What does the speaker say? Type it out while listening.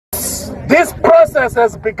This process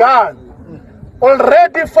has begun.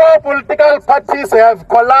 Already 4 political parties have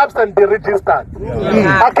collapsed and deregistered.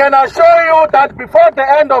 I can assure you that before the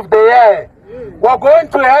end of the year, we're going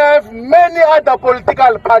to have many other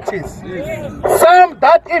political parties, some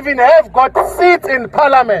that even have got seats in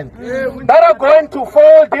parliament, that are going to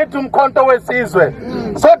fold into Mkhonto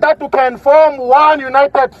weSizwe, so that we can form one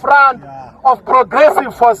united front of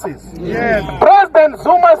progressive forces. President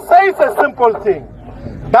Zuma says a simple thing,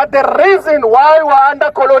 that the reason why we're under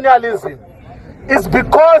colonialism is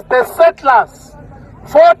because the settlers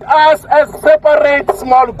fought us as separate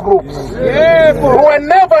small groups. We were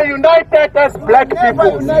never united as black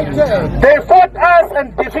people. They fought us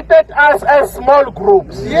and defeated us as small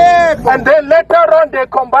groups. And then later on they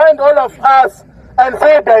combined all of us and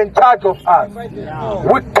said they're in charge of us.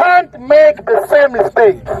 We can't make the same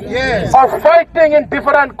mistake of fighting in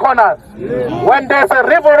different corners when there's a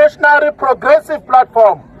revolutionary progressive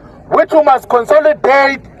platform which we must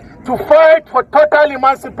consolidate to fight for total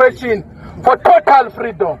emancipation, for total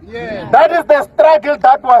freedom. That is the struggle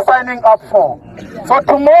that we're signing up for. So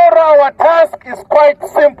tomorrow our task is quite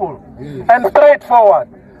simple and straightforward.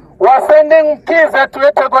 We're sending kids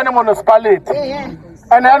to eThekwini municipality,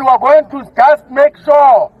 and then we're going to just make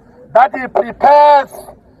sure that he prepares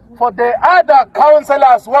for the other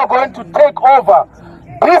councillors who are going to take over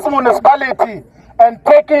this municipality and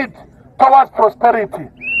take it towards prosperity.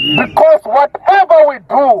 Because whatever we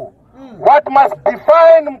do, what must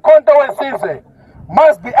define Mkhonto weSizwe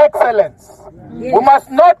must be excellence. We must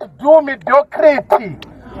not do mediocrity.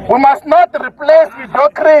 We must not replace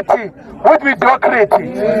mediocrity with mediocrity.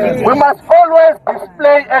 We must always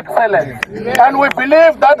display excellence. And we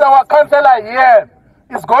believe that our councillor here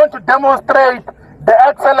is going to demonstrate the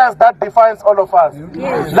excellence that defines all of us.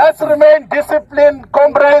 Let's remain disciplined,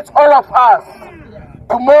 comrades, all of us.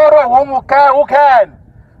 Tomorrow, who can,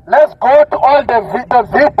 let's go to all the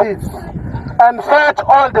VPs and fetch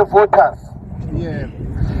all the voters.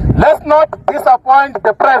 Let's not disappoint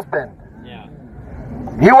the president.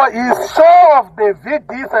 He is sure of the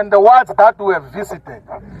VDs and the wards that we have visited.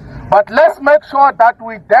 But let's make sure that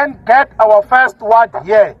we then get our first ward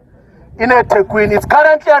here in eThekwini. It's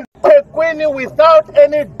currently in eThekwini, without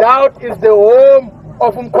any doubt, is the home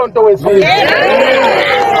of Mkhonto weSizwe.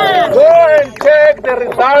 Go and check the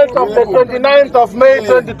results of the 29th of May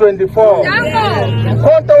 2024.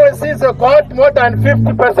 Mkhonto weSizwe got more than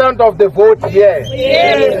 50% of the vote here.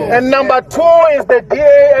 And number 2 is the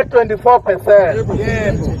DA at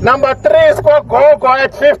 24%. Number 3 is Gogo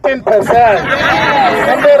at 15%.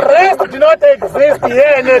 And the rest do not exist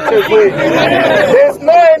here in eThekwini. There's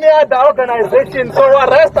no any other organization, so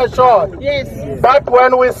rest assured that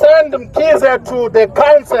when we send Mkhize to the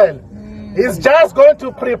council, he's just going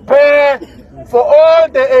to prepare for all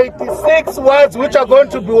the 86 wards which are going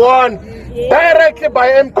to be won directly by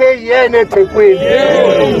MK here in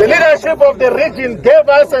eThekwini. The leadership of the region gave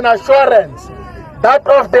us an assurance that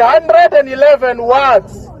of the 111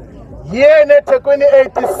 wards here in eThekwini,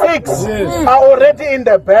 86 are already in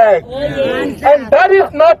the bag. And that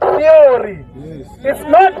is not theory. It's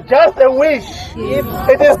not just a wish.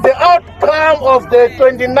 It is the outcome of the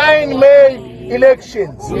 29 May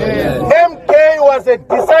elections. MK was a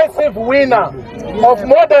decisive winner of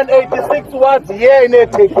more than 86 wards here in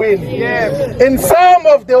eThekwini. In some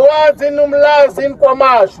of the wards in Umlazi, in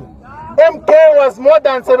KwaMashu, MK was more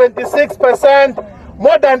than 76%,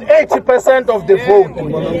 more than 80% of the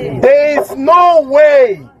vote. There is no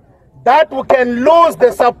way that we can lose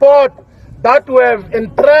the support that we have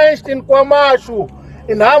entrenched in KwaMashu,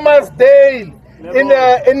 in Hammarsdale,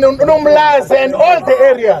 in Umlazi and all the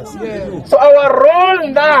areas. So our role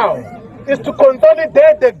now is to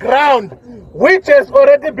consolidate the ground which has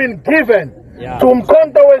already been given to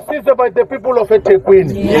Mkhonto weSizwe by the people of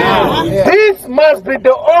eThekwini. This must be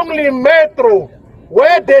the only metro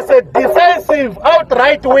where there's a decisive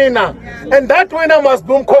outright winner, and that winner must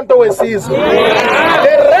be Mkhonto weSizwe.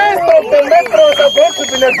 The rest of the metros are going to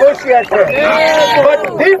be negotiated,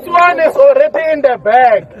 but this one is already in the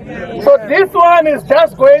bag. So this one is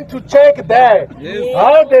just going to check there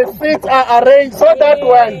how the seats are arranged, so that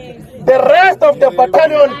when the rest of the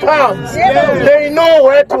battalion comes, they know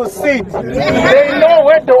where to sit, they know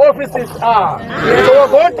where the offices are. So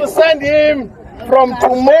we're going to send him from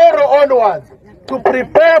tomorrow onwards to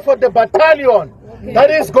prepare for the battalion that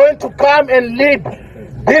is going to come and lead